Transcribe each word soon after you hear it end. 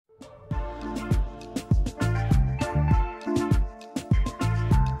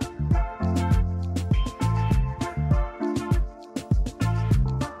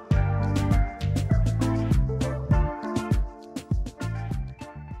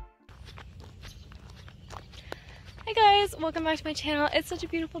Hey guys, welcome back to my channel. It's such a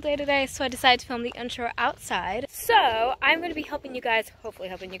beautiful day today, so I decided to film the intro outside. So I'm going to be helping you guys, hopefully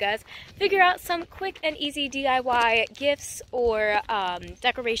helping you guys, figure out some quick and easy DIY gifts or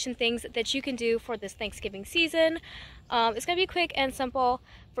decoration things that you can do for this Thanksgiving season. It's going to be quick and simple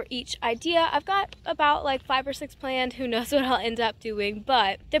for each idea. I've got about like 5 or 6 planned. Who knows what I'll end up doing,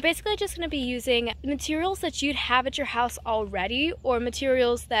 but they're basically just going to be using materials that you'd have at your house already or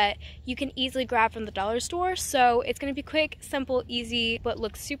materials that you can easily grab from the dollar store. So it's going to be quick, simple, easy, but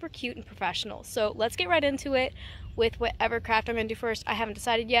looks super cute and professional. So let's get right into it with whatever craft I'm going to do first. I haven't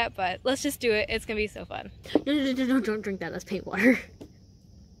decided yet, but let's just do it. It's going to be so fun. No, don't drink that. That's paint water.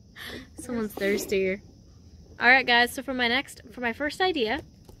 Someone's thirsty. Alright guys, so for my first idea,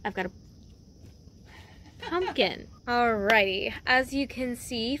 I've got a pumpkin. Alrighty, as you can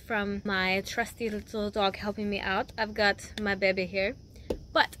see from my trusty little dog helping me out, I've got my baby here.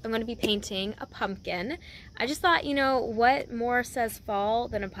 But I'm going to be painting a pumpkin. I just thought, you know, what more says fall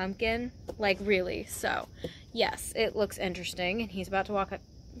than a pumpkin? Like, really. So, yes, it looks interesting. And he's about to walk up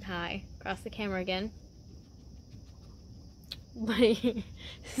high across the camera again.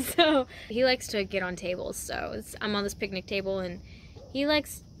 So he likes to get on tables, so I'm on this picnic table and he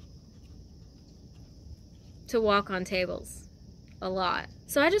likes to walk on tables a lot.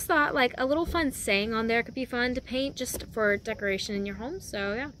 So I just thought like a little fun saying on there could be fun to paint just for decoration in your home.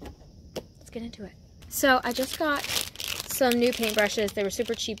 So yeah, let's get into it. So I just got some new paintbrushes. They were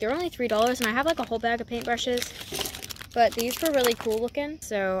super cheap. They were only $3 and I have like a whole bag of paintbrushes. But these were really cool looking,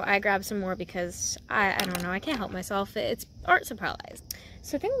 so I grabbed some more because I don't know, I can't help myself. It's art supplies.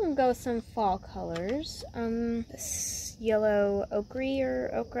 So I think I'm gonna go with some fall colors. This yellow ochre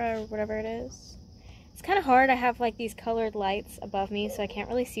or whatever it is. It's kind of hard. I have like these colored lights above me, so I can't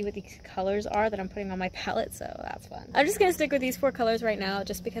really see what these colors are that I'm putting on my palette, so that's fun. I'm just gonna stick with these 4 colors right now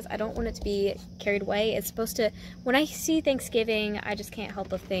just because I don't want it to be carried away. It's supposed to, when I see Thanksgiving, I just can't help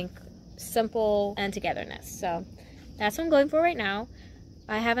but think simple and togetherness. So that's what I'm going for right now.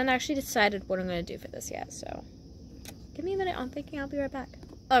 I haven't actually decided what I'm going to do for this yet, so give me a minute. I'm thinking. I'll be right back.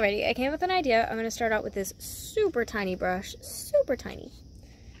 Alrighty, I came with an idea. I'm going to start out with this super tiny brush, super tiny.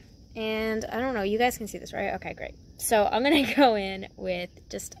 And I don't know, you guys can see this, right? Okay, great. So I'm going to go in with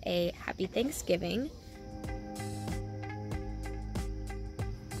just a Happy Thanksgiving.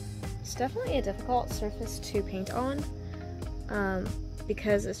 It's definitely a difficult surface to paint on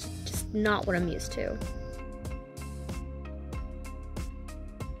because it's just not what I'm used to.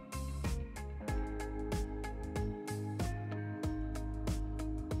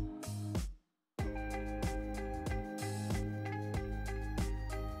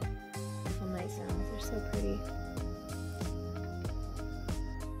 Sounds. They're so pretty.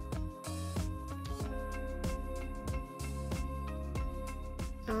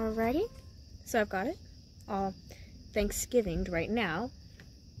 Alrighty, so I've got it all Thanksgivinged right now.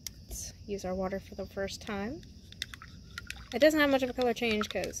 Let's use our water for the first time. It doesn't have much of a color change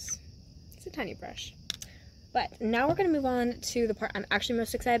because it's a tiny brush. But now we're going to move on to the part I'm actually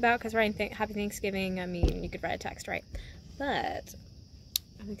most excited about because writing Happy Thanksgiving, I mean, you could write a text, right? But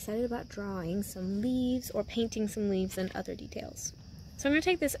I'm excited about drawing some leaves or painting some leaves and other details. So I'm going to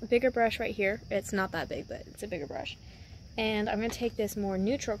take this bigger brush right here. It's not that big, but it's a bigger brush. And I'm going to take this more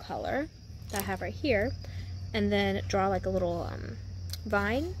neutral color that I have right here and then draw like a little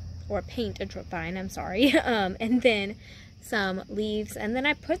vine or paint a vine, I'm sorry. And then some leaves. And then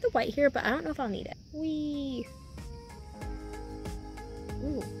I put the white here, but I don't know if I'll need it. Whee!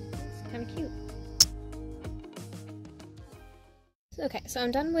 Ooh, that's kind of cute. Okay, so I'm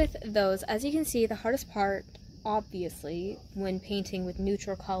done with those. As you can see, the hardest part, obviously, when painting with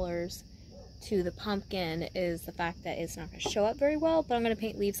neutral colors to the pumpkin is the fact that it's not going to show up very well, but I'm going to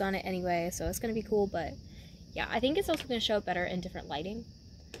paint leaves on it anyway, so it's going to be cool. But yeah, I think it's also going to show up better in different lighting.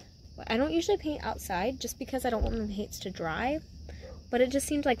 I don't usually paint outside just because I don't want my paints to dry, but it just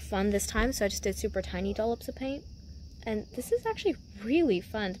seemed like fun this time, so I just did super tiny dollops of paint. And this is actually really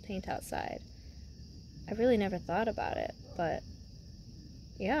fun to paint outside. I really never thought about it, but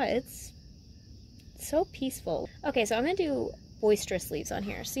yeah, it's so peaceful. Okay, so I'm going to do boisterous leaves on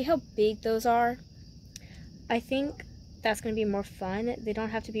here. See how big those are? I think that's going to be more fun. They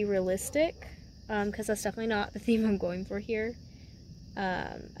don't have to be realistic, because that's definitely not the theme I'm going for here.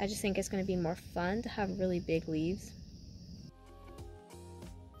 I just think it's going to be more fun to have really big leaves.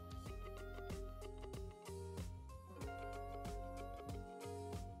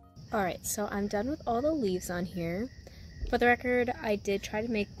 Alright, so I'm done with all the leaves on here. For the record, I did try to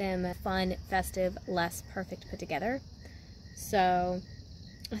make them fun, festive, less perfect put together. So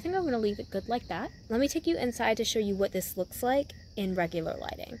I think I'm going to leave it good like that. Let me take you inside to show you what this looks like in regular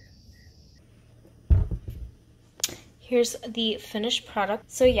lighting. Here's the finished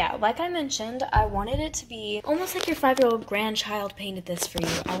product. So yeah, like I mentioned, I wanted it to be almost like your 5-year-old grandchild painted this for you.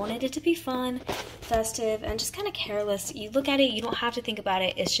 I wanted it to be fun, festive, and just kind of careless. You look at it, you don't have to think about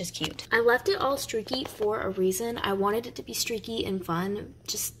it, it's just cute. I left it all streaky for a reason. I wanted it to be streaky and fun.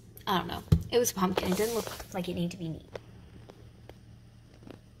 Just, I don't know. It was a pumpkin. It didn't look like it needed to be neat.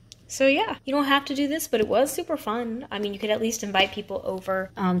 So yeah, you don't have to do this, but it was super fun. I mean, you could at least invite people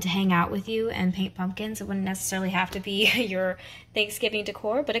over to hang out with you and paint pumpkins. It wouldn't necessarily have to be your Thanksgiving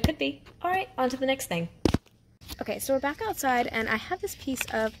decor, but it could be. All right, on to the next thing. Okay, so we're back outside, and I have this piece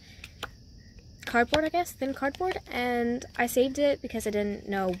of cardboard, I guess, thin cardboard, and I saved it because I didn't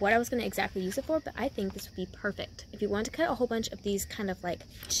know what I was going to exactly use it for, but I think this would be perfect. If you want to cut a whole bunch of these kind of like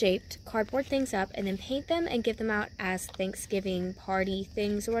shaped cardboard things up and then paint them and give them out as Thanksgiving party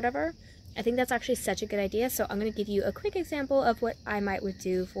things or whatever, I think that's actually such a good idea. So I'm going to give you a quick example of what I would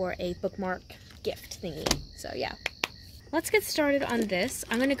do for a bookmark gift thingy. So yeah. Let's get started on this.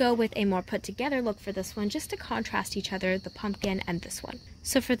 I'm going to go with a more put together look for this one just to contrast each other, the pumpkin and this one.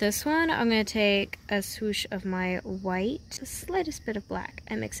 So for this one, I'm going to take a swoosh of my white, the slightest bit of black,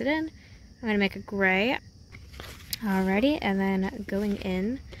 and mix it in. I'm going to make a gray. Alrighty, and then going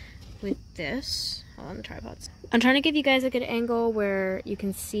in with this. Hold on the tripods. I'm trying to give you guys a good angle where you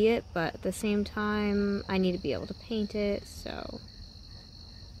can see it, but at the same time, I need to be able to paint it, so...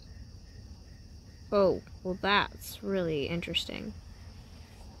 Oh, well that's really interesting.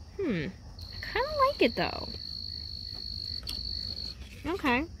 I kind of like it though.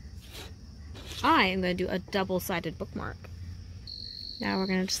 Okay. I am going to do a double-sided bookmark. Now we're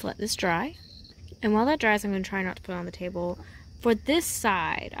going to just let this dry. And while that dries, I'm going to try not to put it on the table. For this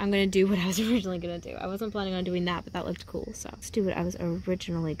side, I'm going to do what I was originally going to do. I wasn't planning on doing that, but that looked cool. So let's do what I was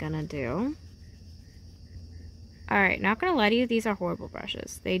originally going to do. Alright, not gonna lie to you, these are horrible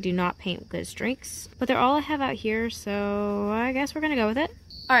brushes. They do not paint good streaks, but they're all I have out here, so I guess we're gonna go with it.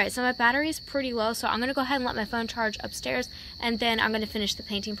 Alright, so my battery is pretty low, so I'm gonna go ahead and let my phone charge upstairs, and then I'm gonna finish the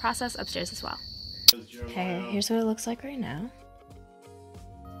painting process upstairs as well. Okay, here's what it looks like right now.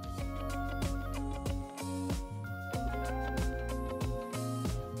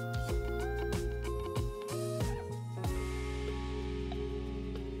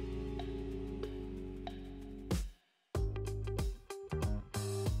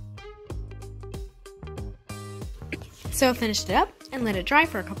 So I finished it up and let it dry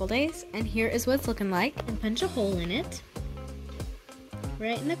for a couple days, and here is what it's looking like. And punch a hole in it,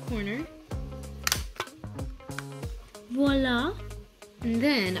 right in the corner. Voila! And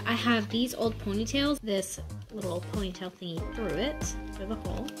then I have these old ponytails, this little ponytail thingy through it, through the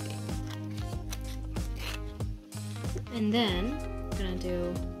hole. And then I'm gonna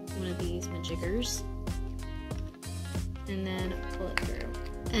do one of these majiggers, and then pull it through.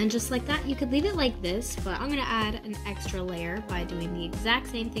 And just like that, you could leave it like this, but I'm gonna add an extra layer by doing the exact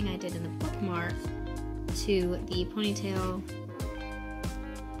same thing I did in the bookmark to the ponytail,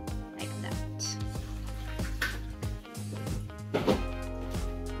 like that.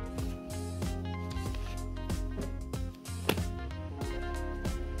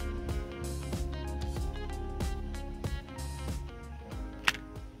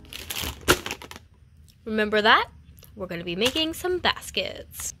 Remember that? We're going to be making some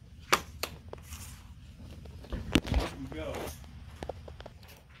baskets. Go.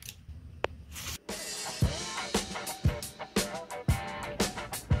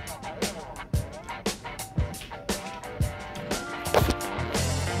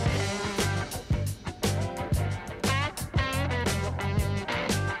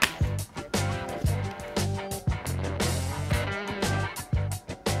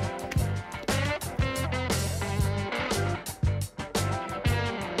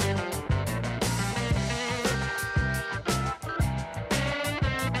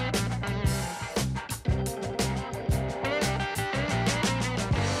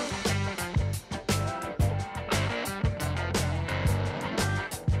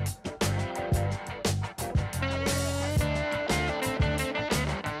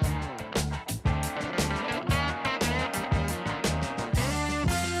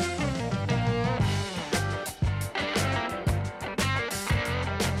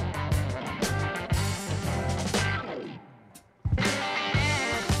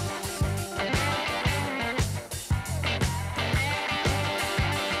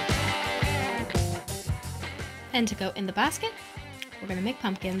 And to go in the basket, we're gonna make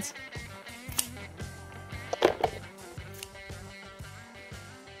pumpkins.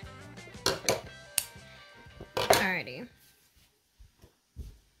 Alrighty.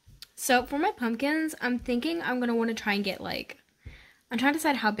 So for my pumpkins, I'm thinking I'm gonna want to try and get like, I'm trying to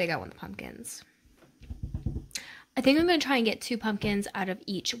decide how big I want the pumpkins. I think I'm going to try and get 2 pumpkins out of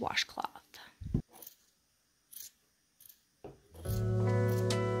each washcloth.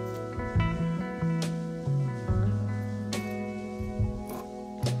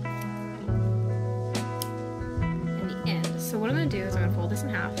 In the end. So what I'm going to do is I'm going to fold this in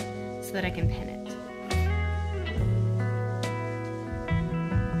half so that I can pin it.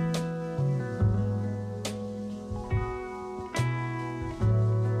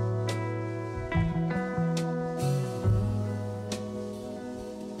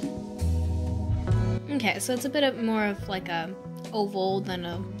 Okay, so it's a bit more of like a oval than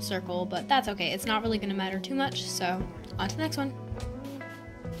a circle, but that's okay. It's not really going to matter too much, so on to the next one.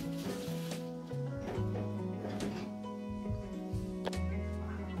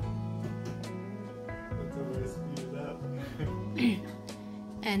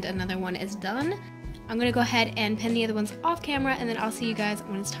 And another one is done. I'm going to go ahead and pin the other ones off camera, and then I'll see you guys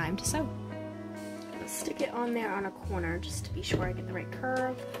when it's time to sew. Let's stick it on there on a corner just to be sure I get the right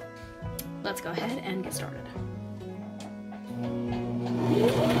curve. Let's go ahead and get started.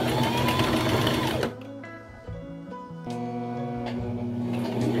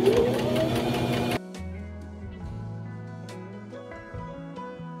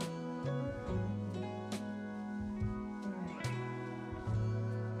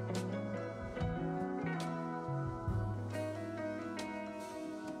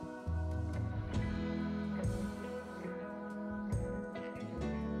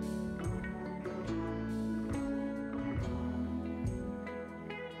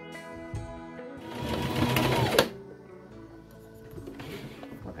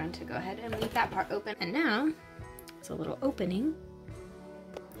 To go ahead and leave that part open, and now it's a little opening,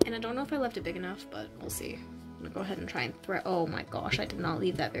 and I don't know if I left it big enough, but we'll see. I'm gonna go ahead and try and thread. Oh my gosh, I did not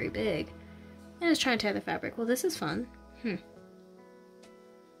leave that very big. And it's trying to tie the fabric. Well, this is fun. Give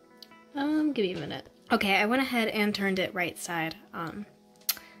me a minute. Okay, I went ahead and turned it right side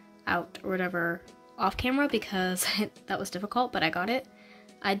out or whatever off camera because that was difficult, but I got it.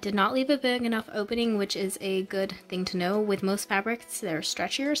 I did not leave a big enough opening, which is a good thing to know. With most fabrics, they're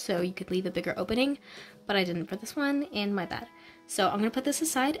stretchier, so you could leave a bigger opening, but I didn't for this one, and my bad. So I'm gonna put this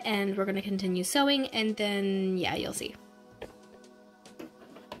aside, and we're gonna continue sewing, and then, yeah, you'll see.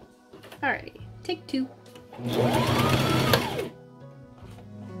 Alrighty, take 2.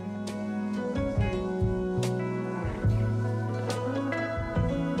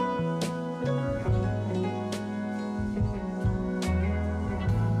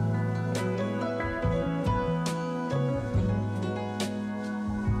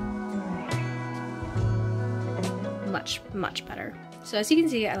 Much better. So as you can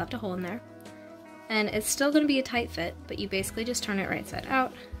see, I left a hole in there, and it's still going to be a tight fit, but you basically just turn it right side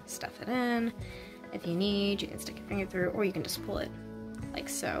out, stuff it in. If you need, you can stick your finger through, or you can just pull it like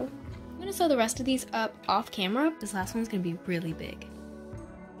so. I'm going to sew the rest of these up off camera. This last one's going to be really big.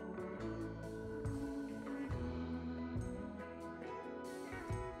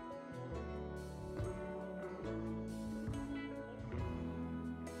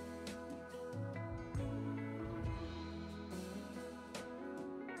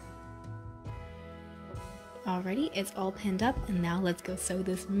 Alrighty, it's all pinned up, and now let's go sew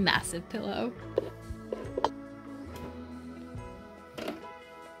this massive pillow.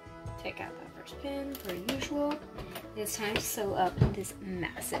 Take out that first pin, per usual. It's time to sew up this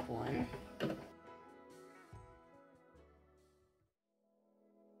massive one.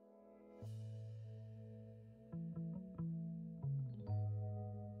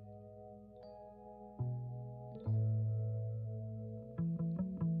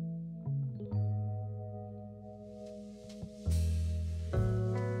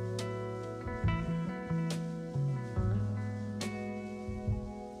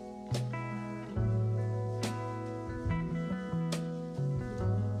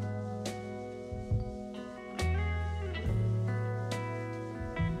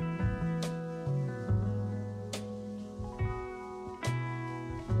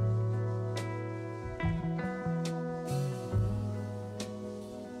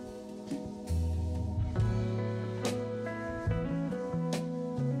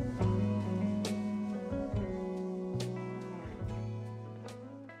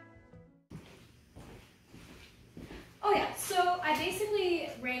 I basically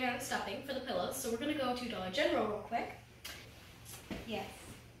ran out of stuffing for the pillows, so we're going to go to Dollar General real quick. Yes.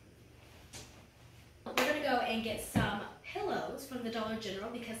 We're going to go and get some pillows from the Dollar General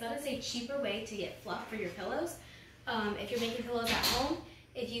because that is a cheaper way to get fluff for your pillows. If you're making pillows at home,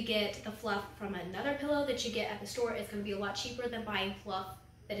 if you get the fluff from another pillow that you get at the store, it's going to be a lot cheaper than buying fluff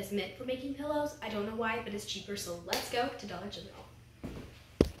that is meant for making pillows. I don't know why, but it's cheaper, so let's go to Dollar General.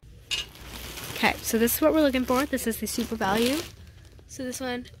 Okay, so this is what we're looking for. This is the super value. So this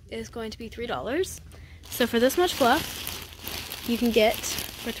one is going to be $3. So for this much fluff, you can get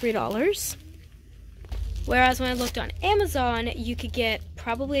for $3. Whereas when I looked on Amazon, you could get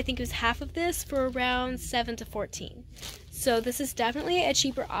probably, I think it was half of this for around $7 to $14. So this is definitely a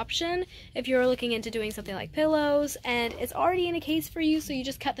cheaper option if you're looking into doing something like pillows, and it's already in a case for you, so you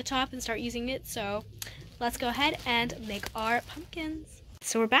just cut the top and start using it. So let's go ahead and make our pumpkins.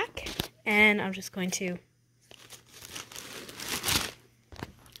 So we're back, and I'm just going to...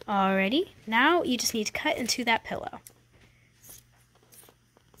 Alrighty, now you just need to cut into that pillow.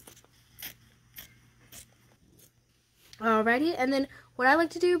 Alrighty, and then what I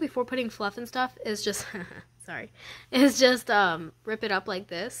like to do before putting fluff and stuff is just, sorry, is just rip it up like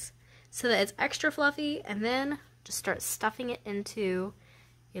this so that it's extra fluffy, and then just start stuffing it into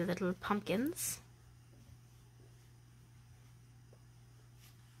your little pumpkins.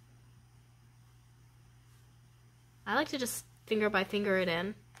 I like to just finger by finger it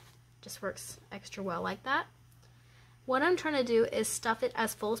in. Just works extra well like that. What I'm trying to do is stuff it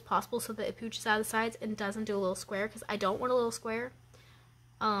as full as possible so that it pooches out of the sides and doesn't do a little square, because I don't want a little square.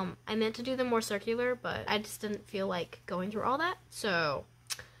 I meant to do them more circular, but I just didn't feel like going through all that. So,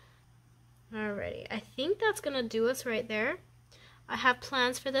 alrighty. I think that's going to do us right there. I have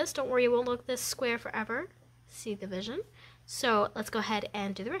plans for this. Don't worry, it won't look this square forever. See the vision? So, let's go ahead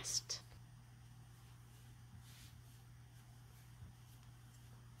and do the rest.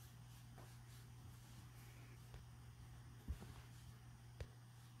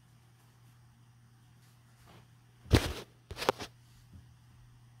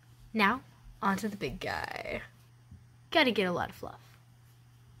 Now, onto the big guy. Gotta get a lot of fluff.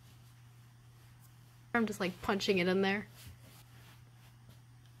 I'm just like punching it in there.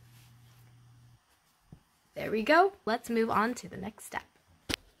 There we go. Let's move on to the next step.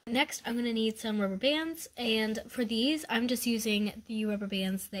 Next, I'm gonna need some rubber bands, and for these, I'm just using the rubber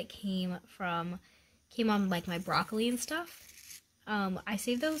bands that came on like my broccoli and stuff. I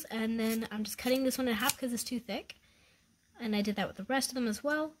saved those, and then I'm just cutting this one in half because it's too thick. And I did that with the rest of them as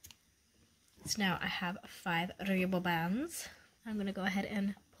well. So now I have 5 rubber bands. I'm going to go ahead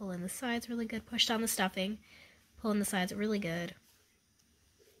and pull in the sides really good. Push down the stuffing. Pull in the sides really good.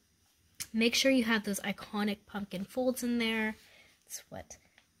 Make sure you have those iconic pumpkin folds in there. That's what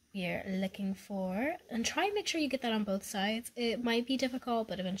we're looking for. And try and make sure you get that on both sides. It might be difficult,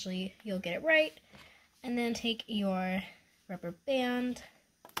 but eventually you'll get it right. And then take your rubber band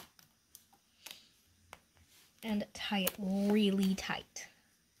and tie it really tight.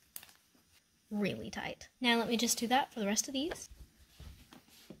 Really tight. Now let me just do that for the rest of these.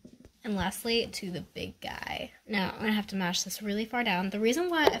 And lastly, to the big guy. Now I'm gonna have to mash this really far down. The reason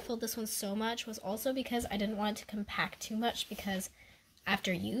why I filled this one so much was also because I didn't want it to compact too much because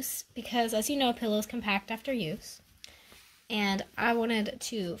after use. Because as you know, pillows compact after use. And I wanted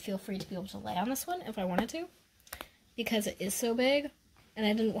to feel free to be able to lay on this one if I wanted to, because it is so big, and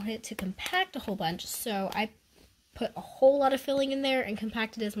I didn't want it to compact a whole bunch, so I put a whole lot of filling in there and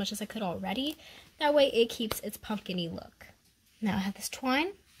compacted as much as I could already. That way it keeps its pumpkin-y look. Now I have this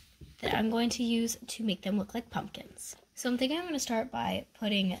twine that I'm going to use to make them look like pumpkins. So I'm thinking I'm going to start by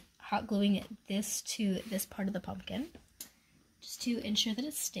hot gluing this to this part of the pumpkin, just to ensure that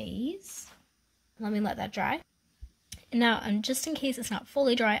it stays. Let me let that dry. And now, just in case it's not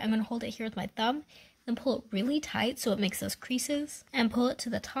fully dry, I'm going to hold it here with my thumb, then pull it really tight so it makes those creases, and pull it to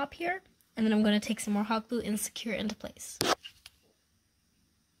the top here. And then I'm going to take some more hot glue and secure it into place. I'm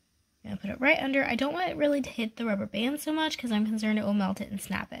going to put it right under. I don't want it really to hit the rubber band so much because I'm concerned it will melt it and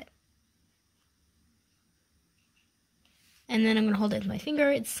snap it. And then I'm going to hold it with my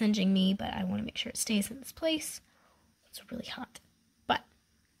finger. It's singeing me, but I want to make sure it stays in this place. It's really hot. But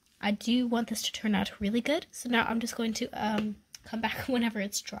I do want this to turn out really good. So now I'm just going to come back whenever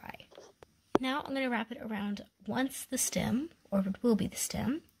it's dry. Now I'm going to wrap it around once the stem, or it will be the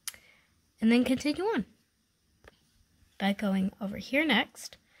stem. And then continue on by going over here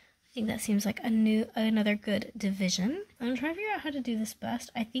next. I think that seems like another good division. I'm trying to figure out how to do this best.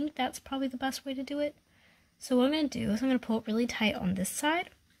 I think that's probably the best way to do it. So what I'm going to do is I'm going to pull it really tight on this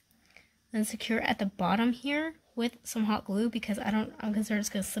side, then secure at the bottom here with some hot glue because I'm concerned it's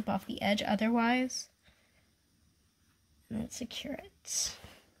going to slip off the edge otherwise. And then secure it.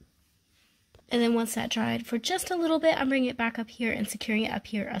 And then once that dried for just a little bit, I'm bringing it back up here and securing it up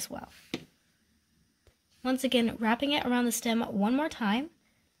here as well. Once again, wrapping it around the stem one more time.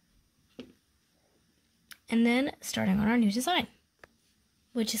 And then starting on our new design,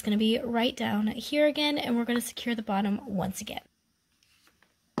 which is going to be right down here again, and we're going to secure the bottom once again.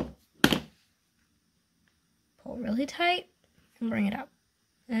 Pull really tight and bring it up.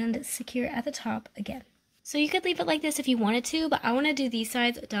 and secure at the top again. So you could leave it like this if you wanted to, but I want to do these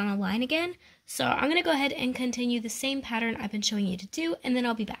sides down a line again. So I'm going to go ahead and continue the same pattern I've been showing you to do, and then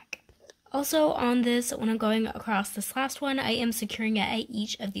I'll be back. Also on this, when I'm going across this last one, I am securing it at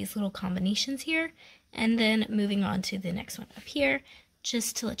each of these little combinations here, and then moving on to the next one up here,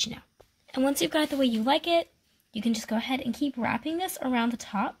 just to let you know. And once you've got it the way you like it, you can just go ahead and keep wrapping this around the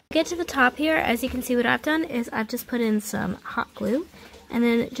top. Get to the top here, as you can see what I've done is I've just put in some hot glue, and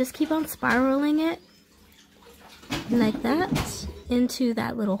then just keep on spiraling it like that into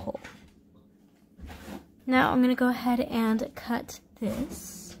that little hole. Now I'm going to go ahead and cut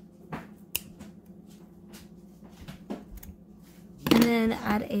this. And then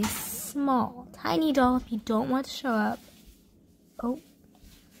add a small, tiny dollop you don't want to show up. Oh,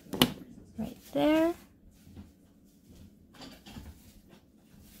 right there.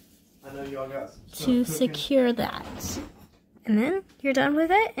 I know y'all got to secure that. And then you're done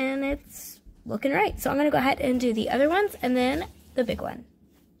with it and it's looking right. So I'm going to go ahead and do the other ones and then the big one.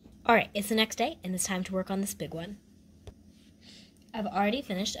 Alright, it's the next day and it's time to work on this big one. I've already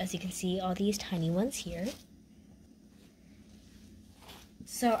finished, as you can see, all these tiny ones here.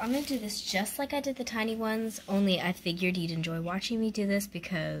 So I'm going to do this just like I did the tiny ones, only I figured you'd enjoy watching me do this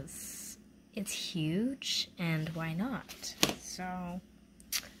because it's huge and why not? So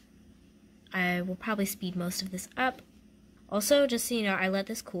I will probably speed most of this up. Also, just so you know, I let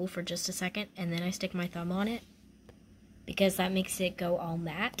this cool for just a second and then I stick my thumb on it because that makes it go all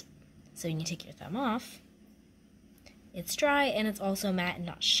matte. So when you take your thumb off, it's dry and it's also matte and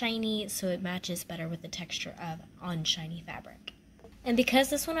not shiny, so it matches better with the texture of unshiny fabric. And because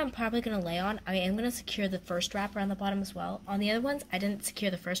this one I'm probably going to lay on, I am going to secure the first wrap around the bottom as well. On the other ones, I didn't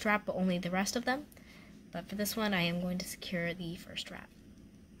secure the first wrap, but only the rest of them. But for this one, I am going to secure the first wrap.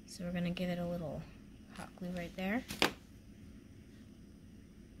 So we're going to give it a little hot glue right there.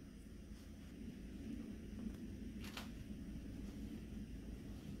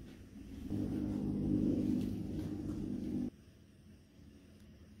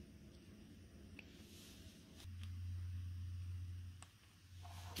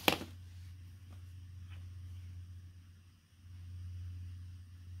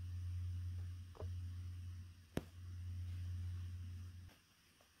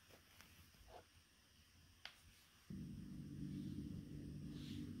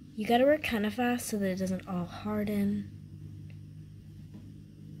 You gotta work kind of fast so that it doesn't all harden.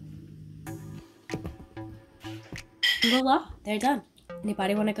 Voila, they're done.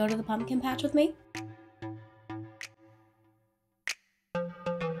 Anybody want to go to the pumpkin patch with me?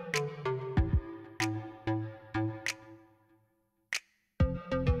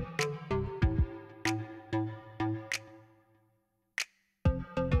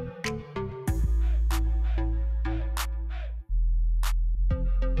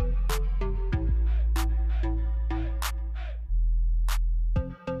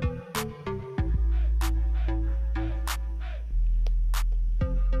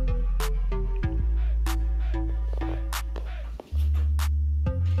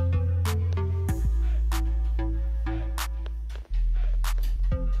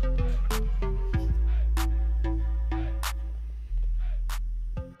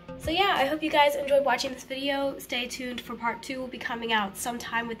 So yeah, I hope you guys enjoyed watching this video. Stay tuned for part 2. Will be coming out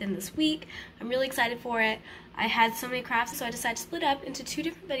sometime within this week. I'm really excited for it. I had so many crafts, so I decided to split up into 2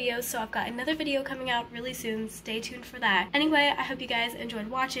 different videos. So I've got another video coming out really soon. Stay tuned for that. Anyway, I hope you guys enjoyed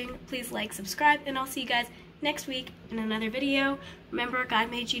watching. Please like, subscribe, and I'll see you guys next week in another video. Remember,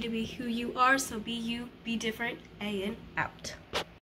 God made you to be who you are, so be you, be different, and out.